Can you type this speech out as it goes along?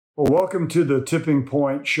Well, welcome to the Tipping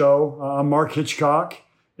Point Show. I'm Mark Hitchcock,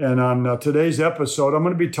 and on today's episode, I'm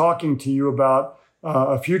going to be talking to you about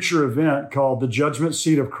a future event called the Judgment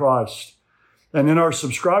Seat of Christ. And in our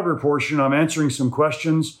subscriber portion, I'm answering some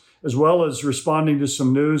questions as well as responding to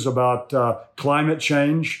some news about climate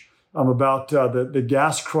change, about the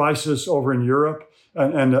gas crisis over in Europe,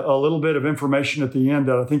 and a little bit of information at the end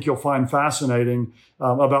that I think you'll find fascinating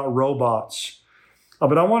about robots.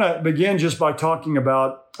 But I want to begin just by talking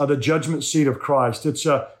about the Judgment Seat of Christ. It's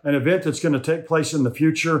an event that's going to take place in the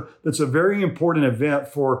future. That's a very important event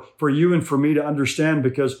for you and for me to understand,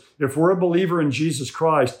 because if we're a believer in Jesus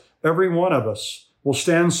Christ, every one of us will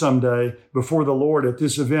stand someday before the Lord at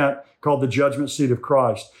this event called the Judgment Seat of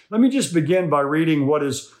Christ. Let me just begin by reading what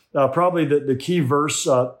is probably the key verse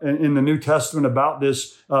in the New Testament about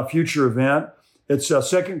this future event. It's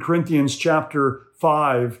 2 Corinthians chapter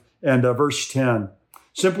 5 and verse 10.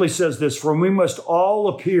 Simply says this: "For we must all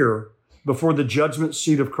appear before the judgment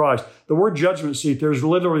seat of Christ." The word judgment seat, there's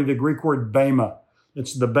literally the Greek word bema.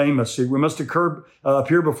 It's the bema seat. We must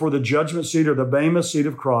appear before the judgment seat, or the bema seat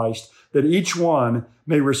of Christ, that each one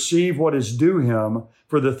may receive what is due him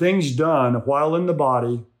for the things done while in the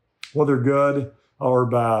body, whether good or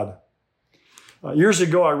bad. Years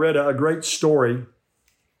ago, I read a great story.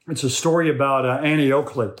 It's a story about Annie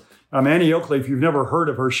Oakley. Annie Oakley, if you've never heard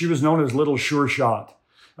of her, she was known as Little Sure Shot.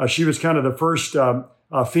 She was kind of the first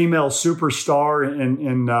female superstar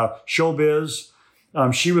in showbiz.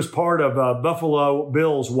 She was part of Buffalo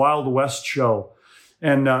Bill's Wild West show.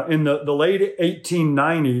 And in the late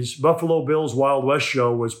 1890s, Buffalo Bill's Wild West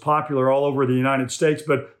show was popular all over the United States,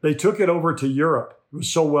 but they took it over to Europe. It was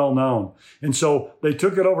so well known. And so they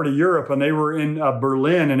took it over to Europe, and they were in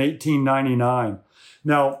Berlin in 1899.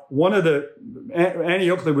 Now, Annie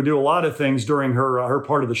Oakley would do a lot of things during her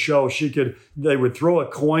part of the show. They would throw a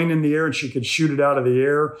coin in the air and she could shoot it out of the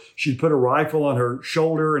air. She'd put a rifle on her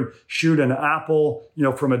shoulder and shoot an apple,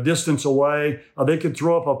 from a distance away. They could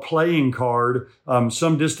throw up a playing card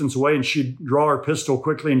some distance away, and she'd draw her pistol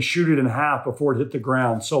quickly and shoot it in half before it hit the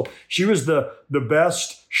ground. So she was the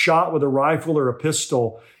best shot with a rifle or a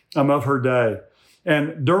pistol of her day.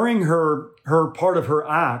 And during her part of her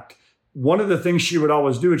act, one of the things she would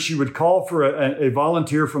always do is she would call for a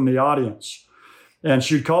volunteer from the audience. And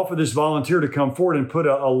she'd call for this volunteer to come forward and put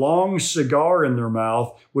a long cigar in their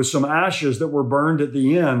mouth with some ashes that were burned at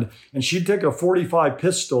the end. And she'd take a .45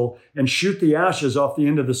 pistol and shoot the ashes off the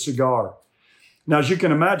end of the cigar. Now, as you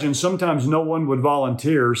can imagine, sometimes no one would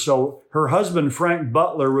volunteer. So her husband, Frank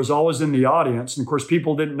Butler, was always in the audience. And of course,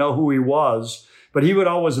 people didn't know who he was, but he would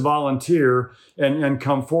always volunteer and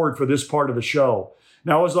come forward for this part of the show.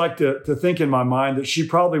 Now, I always like to think in my mind that she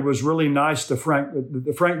probably was really nice to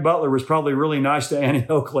Frank Butler was probably really nice to Annie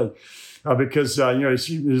Oakley because,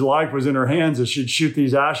 his life was in her hands as she'd shoot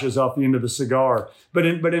these ashes off the end of the cigar. But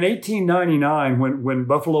in 1899, when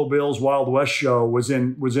Buffalo Bill's Wild West show was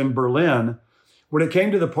in Berlin, when it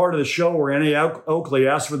came to the part of the show where Annie Oakley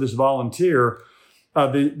asked for this volunteer,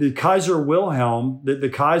 the Kaiser Wilhelm, the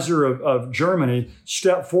Kaiser of Germany,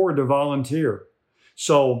 stepped forward to volunteer.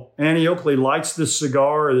 So Annie Oakley lights this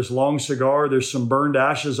cigar, this long cigar. There's some burned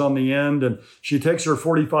ashes on the end, and she takes her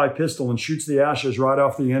 .45 pistol and shoots the ashes right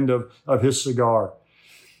off the end of his cigar.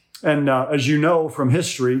 And as you know from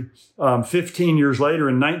history, 15 years later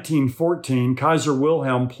in 1914, Kaiser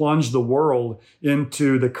Wilhelm plunged the world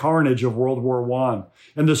into the carnage of World War I.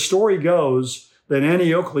 And the story goes that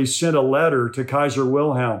Annie Oakley sent a letter to Kaiser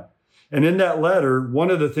Wilhelm. And in that letter, one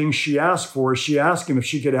of the things she asked for is she asked him if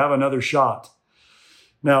she could have another shot.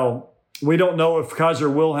 Now, we don't know if Kaiser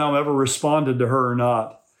Wilhelm ever responded to her or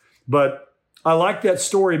not, but I like that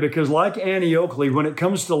story because, like Annie Oakley, when it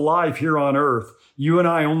comes to life here on earth, you and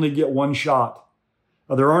I only get one shot.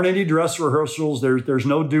 There aren't any dress rehearsals. There's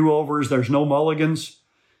no do-overs. There's no mulligans.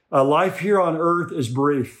 Life here on earth is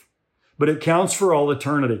brief, but it counts for all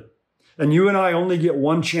eternity. And you and I only get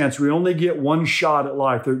one chance. We only get one shot at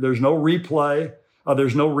life. There's no replay.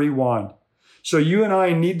 There's no rewind. So you and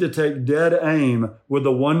I need to take dead aim with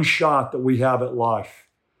the one shot that we have at life.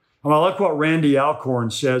 And I like what Randy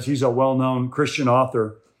Alcorn says. He's a well-known Christian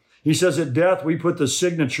author. He says, at death, we put the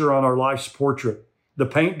signature on our life's portrait. The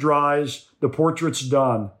paint dries, the portrait's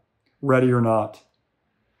done, ready or not.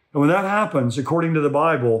 And when that happens, according to the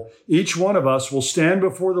Bible, each one of us will stand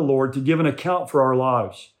before the Lord to give an account for our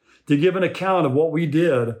lives, to give an account of what we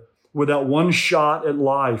did with that one shot at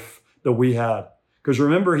life that we had. Because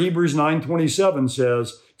remember, Hebrews 9:27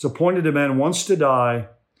 says, it's appointed a man once to die,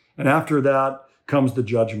 and after that comes the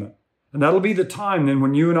judgment. And that'll be the time then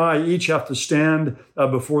when you and I each have to stand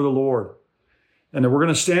before the Lord. And then we're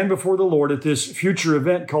going to stand before the Lord at this future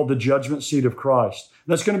event called the judgment seat of Christ.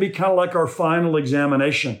 That's going to be kind of like our final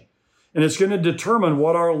examination. And it's going to determine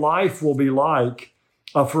what our life will be like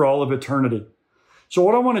for all of eternity. So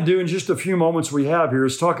what I want to do in just a few moments we have here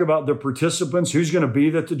is talk about the participants, who's going to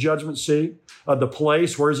be at the judgment seat, the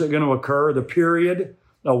place, where is it going to occur, the period,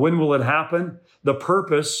 when will it happen, the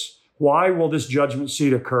purpose, why will this judgment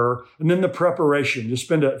seat occur, and then the preparation. Just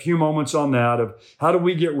spend a few moments on that of how do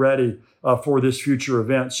we get ready for this future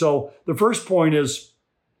event. So the first point is,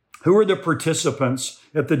 who are the participants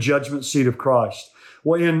at the judgment seat of Christ?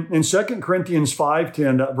 Well, in 2 Corinthians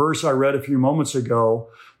 5:10, that verse I read a few moments ago,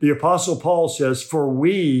 the Apostle Paul says, for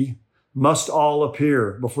we must all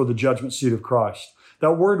appear before the judgment seat of Christ.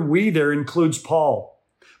 That word we there includes Paul,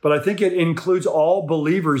 but I think it includes all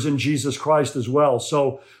believers in Jesus Christ as well.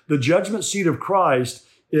 So the judgment seat of Christ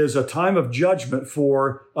is a time of judgment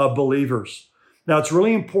for believers. Now, it's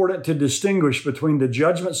really important to distinguish between the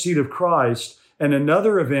judgment seat of Christ and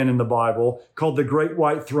another event in the Bible called the Great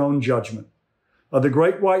White Throne Judgment. The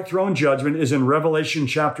Great White Throne Judgment is in Revelation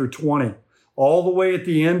chapter 20, all the way at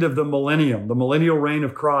the end of the millennium, the millennial reign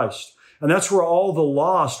of Christ. And that's where all the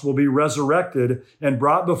lost will be resurrected and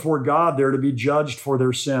brought before God there to be judged for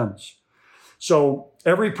their sins. So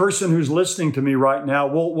every person who's listening to me right now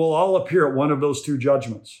will all appear at one of those two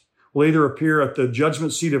judgments. We'll either appear at the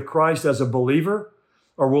judgment seat of Christ as a believer,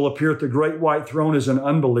 or we'll appear at the great white throne as an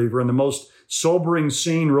unbeliever. And the most sobering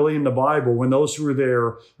scene really in the Bible, when those who are there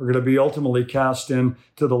are going to be ultimately cast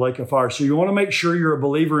into the lake of fire. So you want to make sure you're a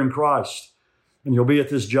believer in Christ, and you'll be at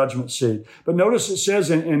this judgment seat. But notice it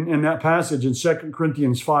says in that passage in 2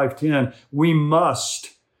 Corinthians 5:10, we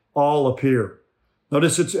must all appear.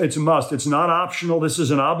 Notice it's a must. It's not optional. This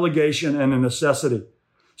is an obligation and a necessity.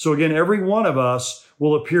 So again, every one of us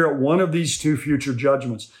will appear at one of these two future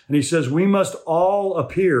judgments. And he says we must all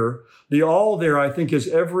appear. The all there, I think, is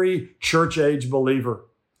every church age believer.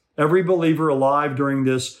 Every believer alive during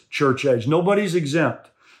this church age. Nobody's exempt.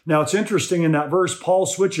 Now, it's interesting in that verse, Paul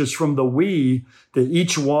switches from the we to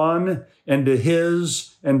each one and to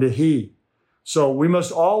his and to he. So we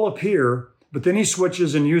must all appear, but then he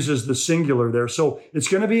switches and uses the singular there. So it's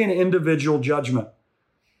going to be an individual judgment.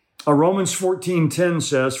 Romans 14:10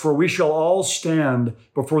 says, for we shall all stand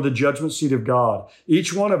before the judgment seat of God.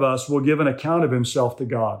 Each one of us will give an account of himself to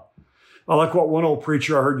God. I like what one old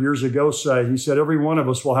preacher I heard years ago say. He said, every one of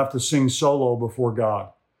us will have to sing solo before God.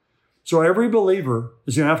 So every believer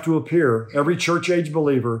is going to have to appear, every church age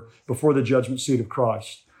believer, before the judgment seat of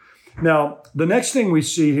Christ. Now, the next thing we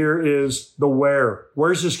see here is the where.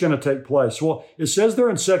 Where is this going to take place? Well, it says there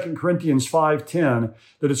in 2 Corinthians 5:10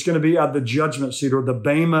 that it's going to be at the judgment seat, or the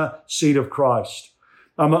Bema seat of Christ.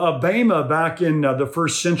 A Bema back in the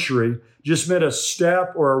first century just meant a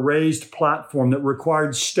step or a raised platform that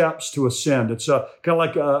required steps to ascend. It's kind of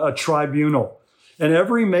like a tribunal. And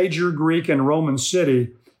every major Greek and Roman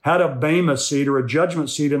city had a Bema seat or a judgment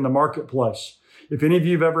seat in the marketplace. If any of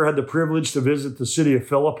you have ever had the privilege to visit the city of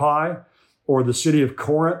Philippi or the city of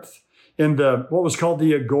Corinth, in what was called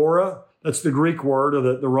the Agora, that's the Greek word, or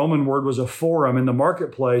the Roman word was a forum in the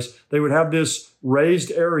marketplace, they would have this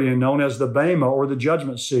raised area known as the Bema, or the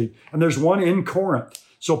judgment seat. And there's one in Corinth.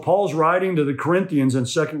 So Paul's writing to the Corinthians in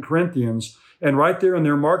 2 Corinthians, and right there in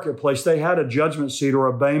their marketplace, they had a judgment seat or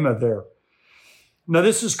a Bema there. Now,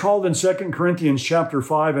 this is called in 2 Corinthians chapter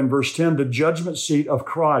 5 and verse 10, the judgment seat of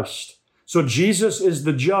Christ. So Jesus is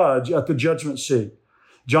the judge at the judgment seat.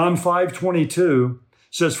 John 5:22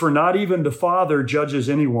 says, for not even the Father judges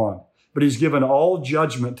anyone, but he's given all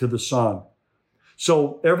judgment to the Son.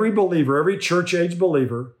 So every believer, every church age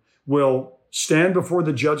believer will stand before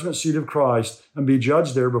the judgment seat of Christ and be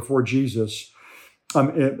judged there before Jesus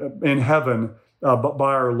in heaven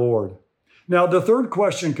by our Lord. Now, the third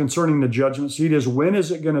question concerning the judgment seat is, when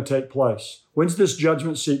is it going to take place? When's this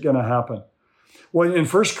judgment seat going to happen? Well, in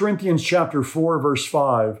 1 Corinthians chapter 4, verse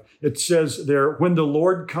 5, it says there, when the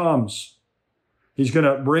Lord comes, he's going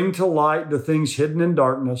to bring to light the things hidden in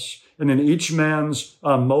darkness, and then each man's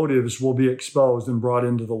motives will be exposed and brought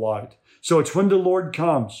into the light. So it's when the Lord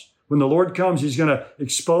comes. When the Lord comes, he's going to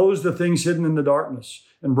expose the things hidden in the darkness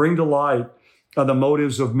and bring to light the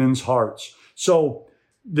motives of men's hearts. So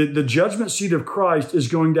the judgment seat of Christ is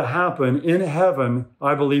going to happen in heaven,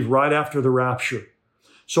 I believe, right after the rapture.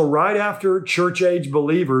 So right after church age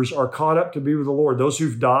believers are caught up to be with the Lord, those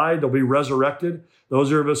who've died, they'll be resurrected. Those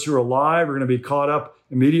of us who are alive are going to be caught up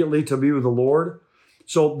immediately to be with the Lord.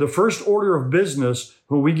 So the first order of business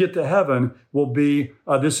when we get to heaven will be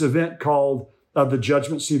this event called the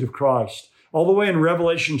judgment seat of Christ. All the way in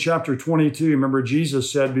Revelation chapter 22, remember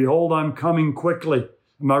Jesus said, behold, I'm coming quickly,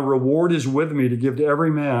 My reward is with me to give to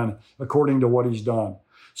every man according to what he's done.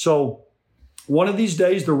 So one of these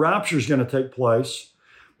days, the rapture is going to take place,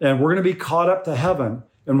 and we're going to be caught up to heaven.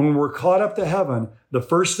 And when we're caught up to heaven, the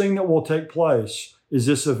first thing that will take place is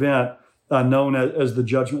this event known as the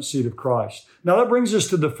judgment seat of Christ. Now, that brings us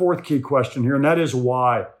to the fourth key question here, and that is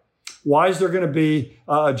why. Why is there going to be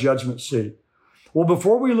a judgment seat? Well,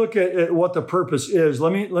 before we look at what the purpose is,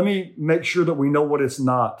 let me make sure that we know what it's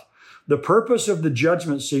not. The purpose of the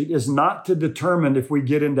judgment seat is not to determine if we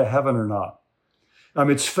get into heaven or not.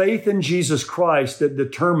 It's faith in Jesus Christ that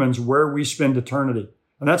determines where we spend eternity.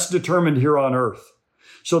 And that's determined here on earth.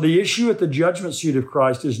 So the issue at the judgment seat of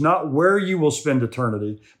Christ is not where you will spend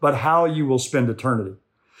eternity, but how you will spend eternity.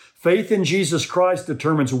 Faith in Jesus Christ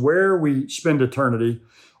determines where we spend eternity.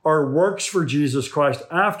 Our works for Jesus Christ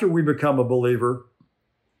after we become a believer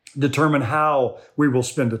determine how we will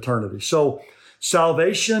spend eternity. So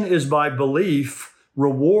salvation is by belief.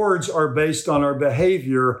 Rewards are based on our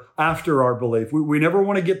behavior after our belief. We never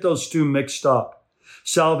want to get those two mixed up.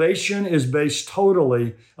 Salvation is based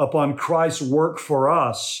totally upon Christ's work for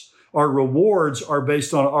us. Our rewards are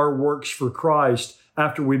based on our works for Christ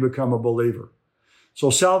after we become a believer. So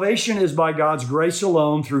salvation is by God's grace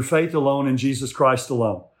alone, through faith alone, in Jesus Christ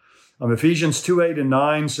alone. Ephesians 2:8 and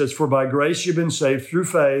 9 says, "For by grace you've been saved through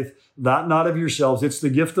faith, that not of yourselves. It's the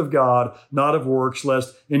gift of God, not of works,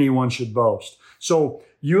 lest anyone should boast." So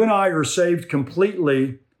you and I are saved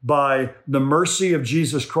completely by the mercy of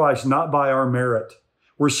Jesus Christ, not by our merit.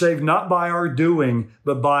 We're saved not by our doing,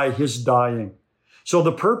 but by his dying. So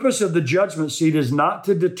the purpose of the judgment seat is not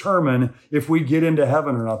to determine if we get into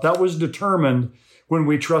heaven or not. That was determined when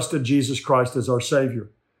we trusted Jesus Christ as our Savior.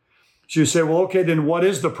 So you say, well, okay, then what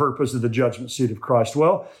is the purpose of the judgment seat of Christ?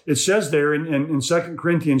 Well, it says there in 2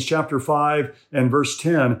 Corinthians chapter 5 and verse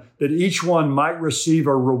 10 that each one might receive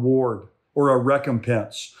a reward or a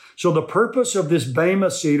recompense. So the purpose of this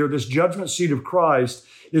Bema seat or this judgment seat of Christ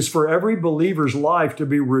is for every believer's life to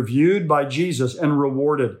be reviewed by Jesus and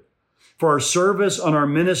rewarded. For our service on our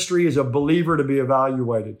ministry as a believer to be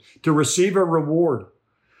evaluated, to receive a reward.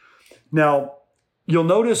 Now, you'll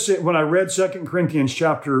notice that when I read 2 Corinthians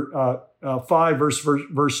chapter 5,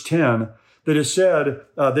 verse 10, that it said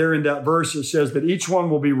there in that verse, it says that each one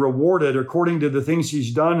will be rewarded according to the things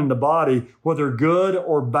he's done in the body, whether good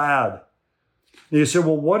or bad. And you say,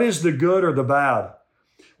 well, what is the good or the bad?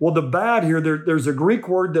 Well, the bad here, there's a Greek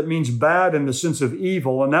word that means bad in the sense of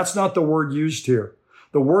evil, and that's not the word used here.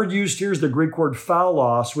 The word used here is the Greek word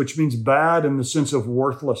phaulos, which means bad in the sense of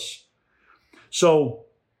worthless. So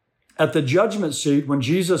at the judgment seat, when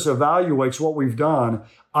Jesus evaluates what we've done,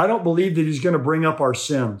 I don't believe that he's going to bring up our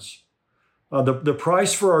sins. The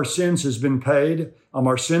price for our sins has been paid.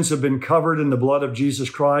 Our sins have been covered in the blood of Jesus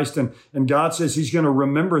Christ, and God says he's going to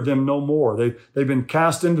remember them no more. They've been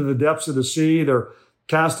cast into the depths of the sea. They're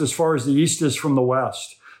cast as far as the east is from the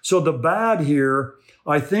west. So the bad here,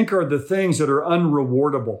 I think, are the things that are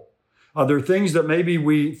unrewardable. They're things that maybe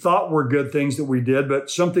we thought were good things that we did, but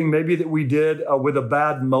something maybe that we did with a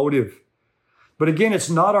bad motive. But again, it's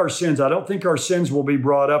not our sins. I don't think our sins will be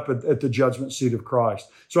brought up at the judgment seat of Christ.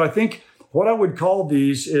 So I think what I would call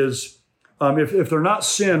these is, if they're not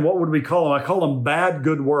sin, what would we call them? I call them bad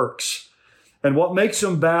good works. And what makes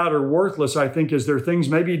them bad or worthless, I think, is they're things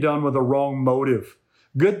maybe done with a wrong motive.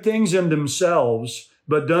 Good things in themselves,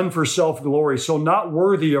 but done for self-glory, so not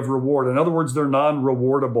worthy of reward. In other words, they're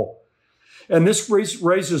non-rewardable. And this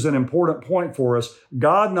raises an important point for us.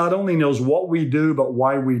 God not only knows what we do, but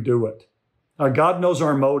why we do it. God knows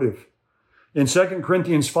our motive. In 2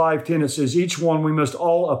 Corinthians 5:10, it says, each one we must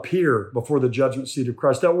all appear before the judgment seat of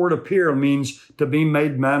Christ. That word appear means to be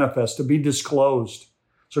made manifest, to be disclosed.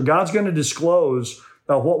 So God's going to disclose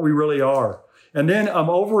what we really are. And then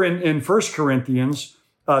over in 1 Corinthians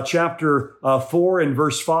chapter 4 and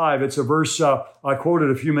verse 5, it's a verse I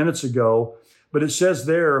quoted a few minutes ago, but it says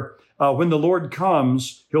there, when the Lord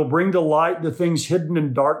comes, he'll bring to light the things hidden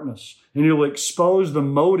in darkness, and he'll expose the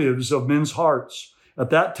motives of men's hearts. At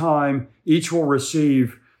that time, each will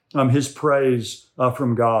receive his praise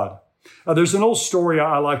from God. There's an old story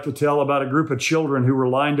I like to tell about a group of children who were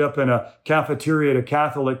lined up in a cafeteria at a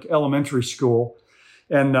Catholic elementary school.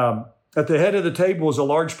 And at the head of the table was a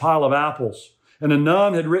large pile of apples. And a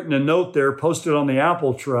nun had written a note there, posted on the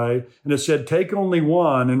apple tray, and it said, take only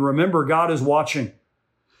one, and remember God is watching.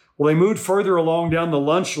 Well, they moved further along down the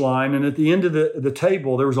lunch line, and at the end of the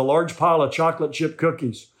table, there was a large pile of chocolate chip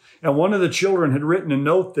cookies. And one of the children had written a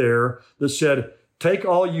note there that said, take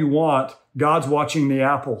all you want, God's watching the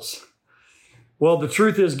apples. Well, the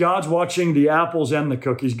truth is God's watching the apples and the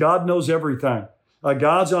cookies. God knows everything.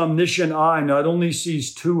 God's omniscient eye not only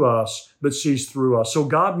sees to us, but sees through us. So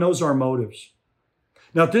God knows our motives.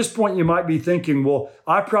 Now, at this point, you might be thinking, well,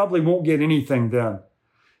 I probably won't get anything then.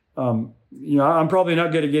 I'm probably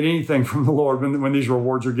not going to get anything from the Lord when these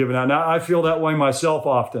rewards are given out. Now, I feel that way myself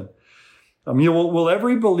often. Will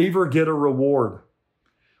every believer get a reward?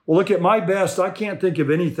 Well, look, at my best, I can't think of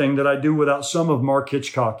anything that I do without some of Mark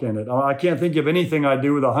Hitchcock in it. I can't think of anything I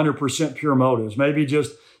do with 100% pure motives. Maybe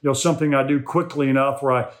just something I do quickly enough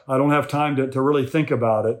where I don't have time to really think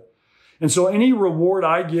about it. And so any reward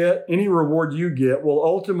I get, any reward you get, will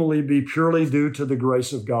ultimately be purely due to the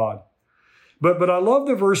grace of God. But I love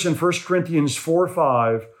the verse in 1 Corinthians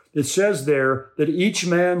 4:5. It says there that each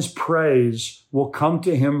man's praise will come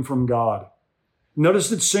to him from God.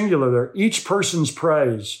 Notice it's singular there. Each person's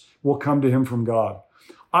praise will come to him from God.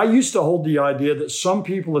 I used to hold the idea that some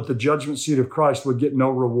people at the judgment seat of Christ would get no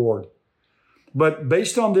reward. But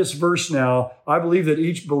based on this verse now, I believe that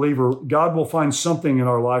each believer, God will find something in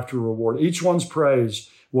our life to reward. Each one's praise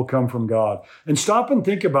will come from God. And stop and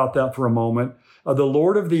think about that for a moment. The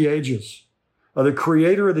Lord of the ages, the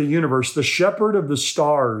creator of the universe, the shepherd of the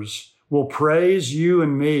stars will praise you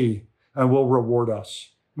and me and will reward us.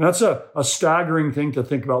 And that's a staggering thing to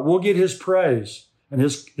think about. We'll get his praise and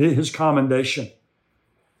his commendation.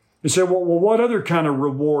 You say, well, what other kind of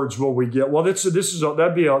rewards will we get? Well,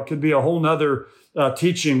 could be a whole nother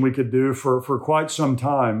teaching we could do for quite some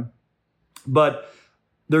time. But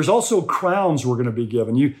there's also crowns we're going to be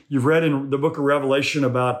given. You've read in the book of Revelation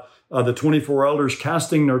about the 24 elders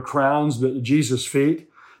casting their crowns at Jesus' feet.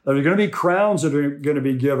 There are going to be crowns that are going to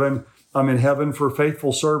be given in heaven for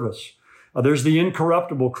faithful service. There's the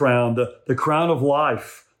incorruptible crown, the crown of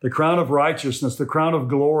life, the crown of righteousness, the crown of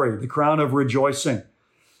glory, the crown of rejoicing.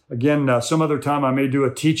 Again, some other time I may do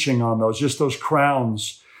a teaching on those, just those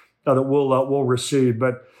crowns that we'll receive.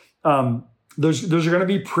 But those are going to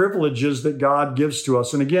be privileges that God gives to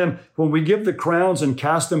us. And again, when we give the crowns and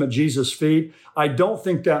cast them at Jesus' feet, I don't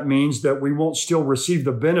think that means that we won't still receive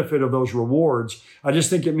the benefit of those rewards. I just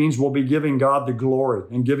think it means we'll be giving God the glory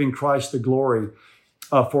and giving Christ the glory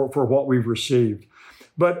for what we've received.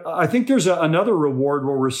 But I think there's another reward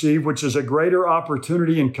we'll receive, which is a greater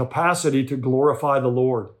opportunity and capacity to glorify the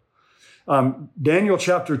Lord. Daniel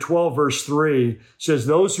chapter 12, verse 3 says,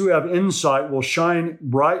 those who have insight will shine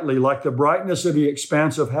brightly like the brightness of the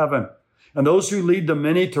expanse of heaven, and those who lead the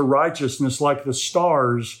many to righteousness like the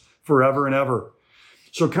stars forever and ever.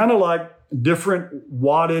 So kind of like different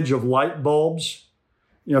wattage of light bulbs.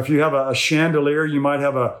 If you have a chandelier, you might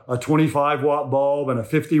have a 25-watt bulb and a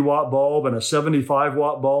 50-watt bulb and a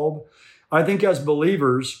 75-watt bulb. I think as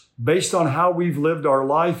believers, based on how we've lived our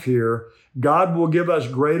life here, God will give us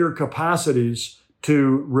greater capacities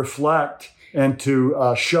to reflect and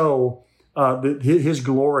to show his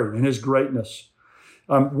glory and his greatness.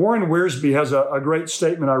 Warren Wiersbe has a great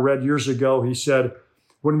statement I read years ago. He said,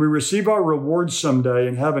 when we receive our rewards someday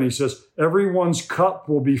in heaven, he says, everyone's cup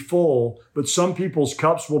will be full, but some people's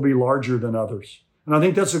cups will be larger than others. And I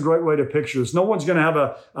think that's a great way to picture this. No one's going to have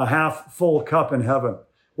a half full cup in heaven.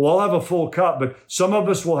 We'll all have a full cup, but some of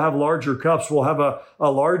us will have larger cups. We'll have a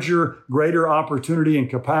larger, greater opportunity and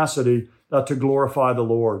capacity to glorify the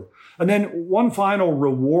Lord. And then one final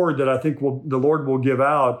reward that I think the Lord will give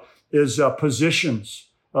out is positions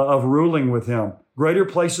of ruling with him, greater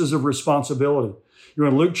places of responsibility.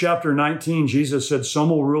 In Luke chapter 19, Jesus said, some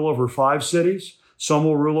will rule over 5 cities, some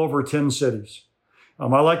will rule over 10 cities. I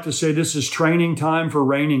like to say this is training time for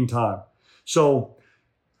reigning time. So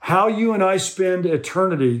how you and I spend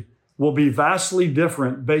eternity will be vastly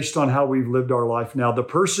different based on how we've lived our life now. The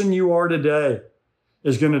person you are today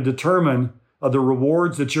is going to determine the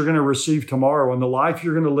rewards that you're going to receive tomorrow and the life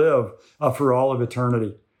you're going to live for all of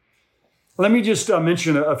eternity. Let me just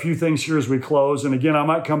mention a few things here as we close. And again, I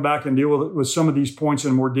might come back and deal with some of these points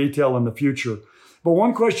in more detail in the future. But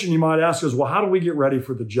one question you might ask is, well, how do we get ready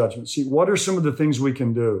for the judgment seat? What are some of the things we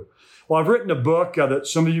can do? Well, I've written a book that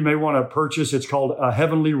some of you may want to purchase. It's called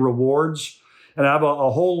Heavenly Rewards. And I have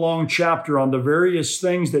a whole long chapter on the various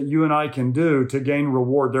things that you and I can do to gain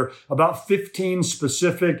reward. There are about 15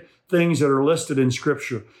 specific things that are listed in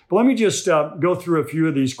Scripture. But let me just go through a few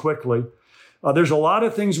of these quickly. There's a lot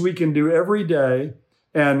of things we can do every day,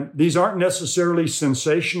 and these aren't necessarily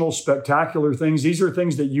sensational, spectacular things. These are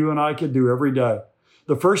things that you and I could do every day.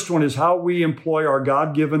 The first one is how we employ our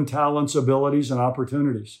God-given talents, abilities, and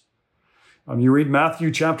opportunities. You read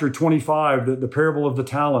Matthew chapter 25, the parable of the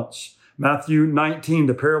talents. Matthew 19,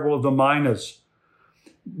 the parable of the minas.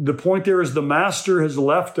 The point there is the master has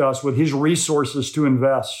left us with his resources to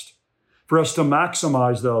invest, for us to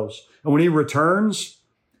maximize those. And when he returns,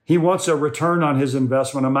 he wants a return on his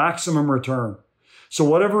investment, a maximum return. So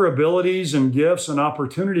whatever abilities and gifts and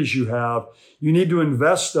opportunities you have, you need to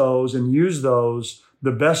invest those and use those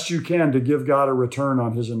the best you can to give God a return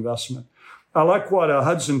on his investment. I like what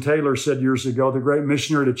Hudson Taylor said years ago, the great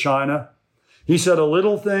missionary to China. He said, a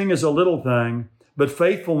little thing is a little thing, but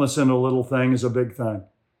faithfulness in a little thing is a big thing.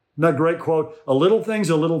 Isn't that a great quote? A little thing's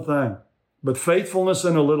a little thing, but faithfulness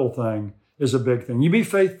in a little thing is a big thing. You be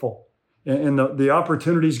faithful in the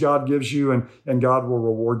opportunities God gives you, and God will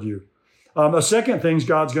reward you. A second thing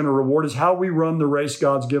God's going to reward is how we run the race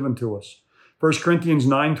God's given to us. 1 Corinthians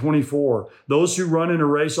 9:24, those who run in a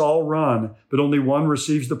race all run, but only one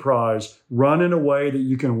receives the prize. Run in a way that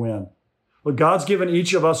you can win. Look, God's given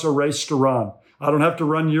each of us a race to run. I don't have to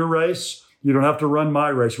run your race. You don't have to run my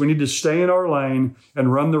race. We need to stay in our lane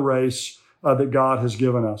and run the race that God has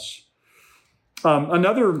given us.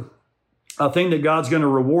 Another thing that God's going to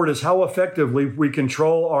reward is how effectively we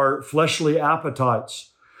control our fleshly appetites.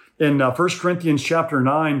 In 1 Corinthians chapter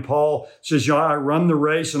 9, Paul says, I run the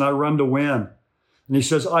race and I run to win. And he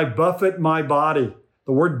says, I buffet my body.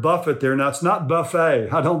 The word buffet there, now it's not buffet.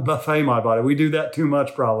 I don't buffet my body. We do that too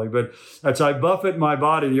much probably, but that's I buffet my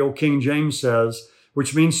body, the old King James says,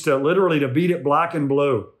 which means to literally to beat it black and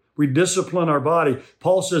blue. We discipline our body.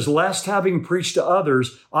 Paul says, lest having preached to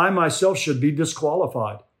others, I myself should be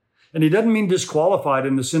disqualified. And he doesn't mean disqualified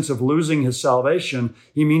in the sense of losing his salvation.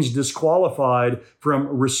 He means disqualified from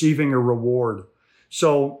receiving a reward.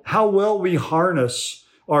 So how well we harness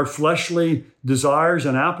our fleshly desires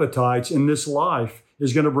and appetites in this life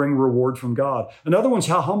is going to bring reward from God. Another one's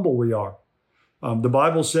how humble we are. The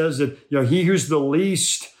Bible says that he who's the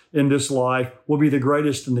least in this life will be the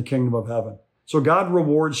greatest in the kingdom of heaven. So God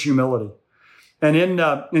rewards humility. And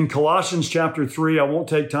in Colossians chapter 3, I won't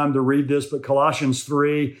take time to read this, but Colossians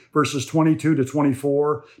 3, verses 22 to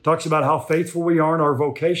 24, talks about how faithful we are in our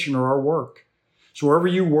vocation or our work. So wherever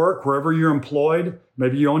you work, wherever you're employed,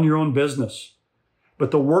 maybe you own your own business. But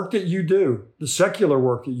the work that you do, the secular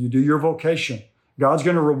work that you do, your vocation, God's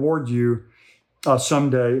going to reward you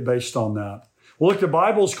someday based on that. Well, look, the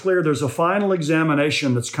Bible's clear. There's a final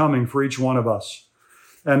examination that's coming for each one of us.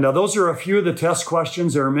 And those are a few of the test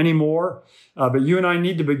questions. There are many more. But you and I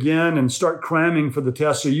need to begin and start cramming for the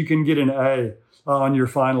test so you can get an A on your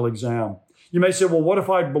final exam. You may say, well, what if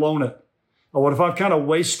I've blown it? Or what if I've kind of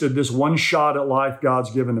wasted this one shot at life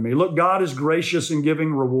God's given to me? Look, God is gracious in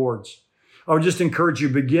giving rewards. I would just encourage you,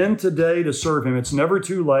 begin today to serve him. It's never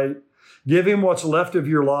too late. Give him what's left of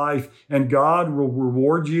your life, and God will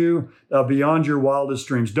reward you beyond your wildest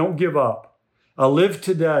dreams. Don't give up. Live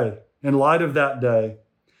today in light of that day,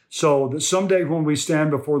 so that someday when we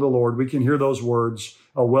stand before the Lord, we can hear those words,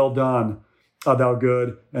 well done, thou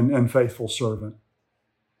good and faithful servant.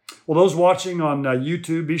 Well, those watching on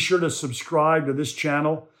YouTube, be sure to subscribe to this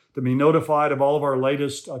channel to be notified of all of our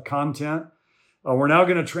latest content. We're now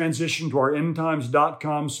going to transition to our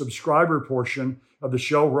endtimes.com subscriber portion of the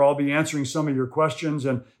show, where I'll be answering some of your questions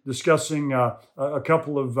and discussing a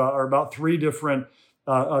couple of, or about 3 different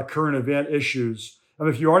current event issues.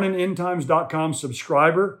 If you aren't an endtimes.com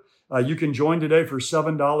subscriber, you can join today for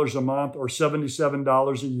 $7 a month or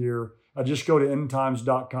 $77 a year. Just go to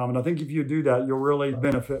endtimes.com. And I think if you do that, you'll really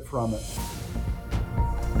benefit from it.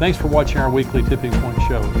 Thanks for watching our weekly Tipping Point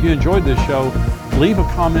show. If you enjoyed this show, leave a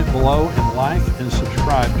comment below and like and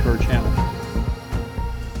subscribe to our channel.